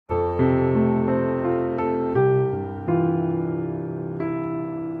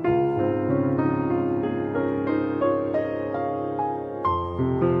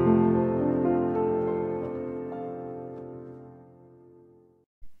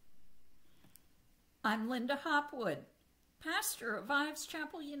I'm Linda Hopwood, pastor of Ives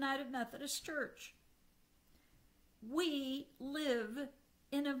Chapel United Methodist Church. We live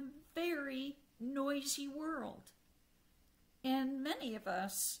in a very noisy world, and many of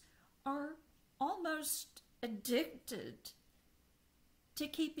us are almost addicted to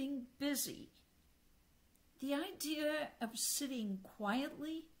keeping busy. The idea of sitting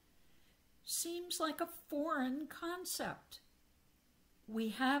quietly seems like a foreign concept. We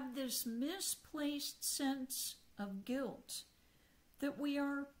have this misplaced sense of guilt that we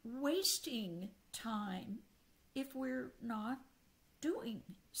are wasting time if we're not doing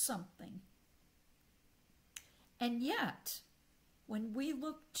something. And yet, when we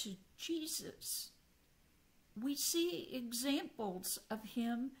look to Jesus, we see examples of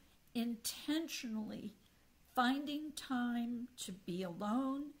him intentionally finding time to be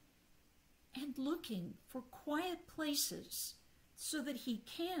alone and looking for quiet places so that he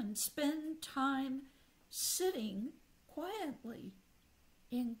can spend time sitting quietly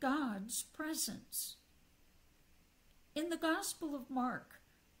in God's presence. In the Gospel of Mark,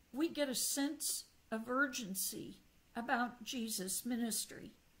 we get a sense of urgency about Jesus' ministry.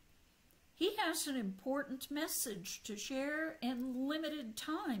 He has an important message to share and limited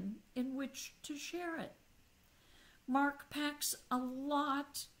time in which to share it. Mark packs a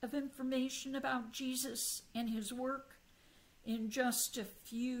lot of information about Jesus and his work in just a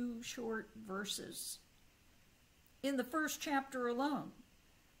few short verses. In the first chapter alone,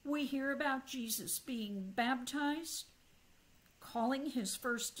 we hear about Jesus being baptized, calling his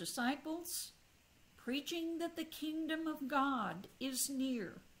first disciples, preaching that the kingdom of God is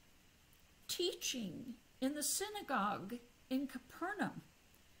near, teaching in the synagogue in Capernaum,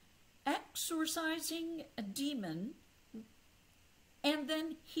 exorcising a demon, and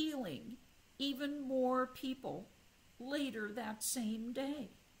then healing even more people later that same day.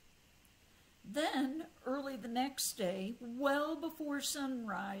 Then, early the next day, well before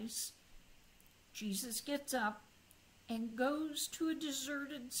sunrise, Jesus gets up and goes to a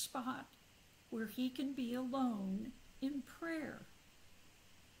deserted spot where he can be alone in prayer.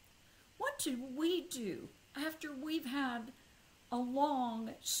 What do we do after we've had a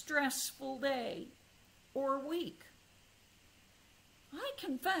long, stressful day or week? I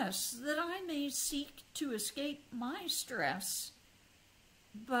confess that I may seek to escape my stress,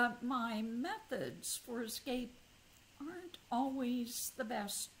 but my methods for escape aren't always the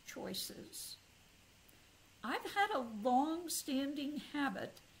best choices. I've had a long-standing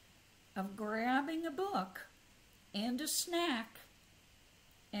habit of grabbing a book and a snack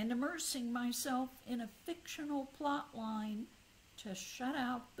and immersing myself in a fictional plot line to shut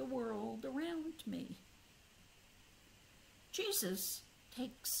out the world around me. Jesus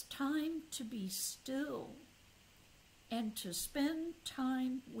takes time to be still and to spend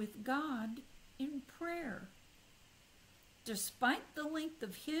time with God in prayer. Despite the length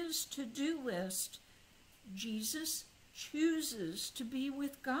of his to-do list, Jesus chooses to be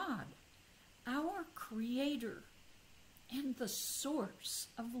with God, our Creator and the source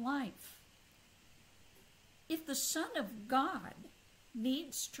of life. If the Son of God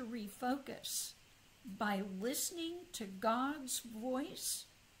needs to refocus by listening to God's voice,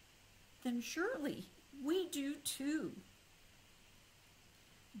 then surely we do too.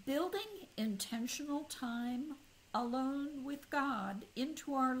 Building intentional time alone with God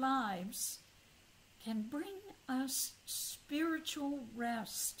into our lives can bring us spiritual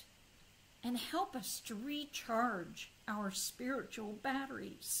rest and help us to recharge our spiritual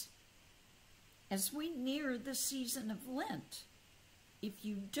batteries. As we near the season of Lent, if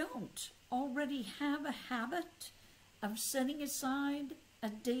you don't already have a habit of setting aside a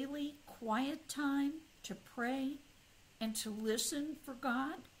daily quiet time to pray and to listen for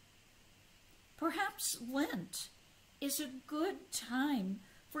God, perhaps Lent is a good time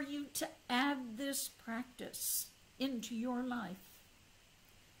for you to add this practice into your life.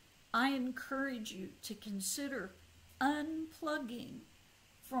 I encourage you to consider unplugging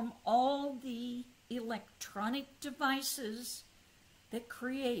from all the electronic devices that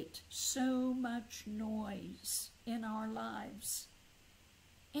create so much noise in our lives,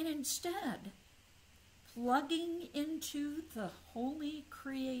 and instead plugging into the Holy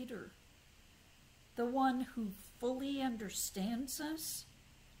Creator, the one who fully understands us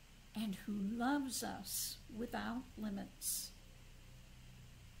and who loves us without limits.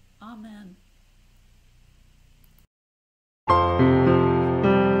 Amen.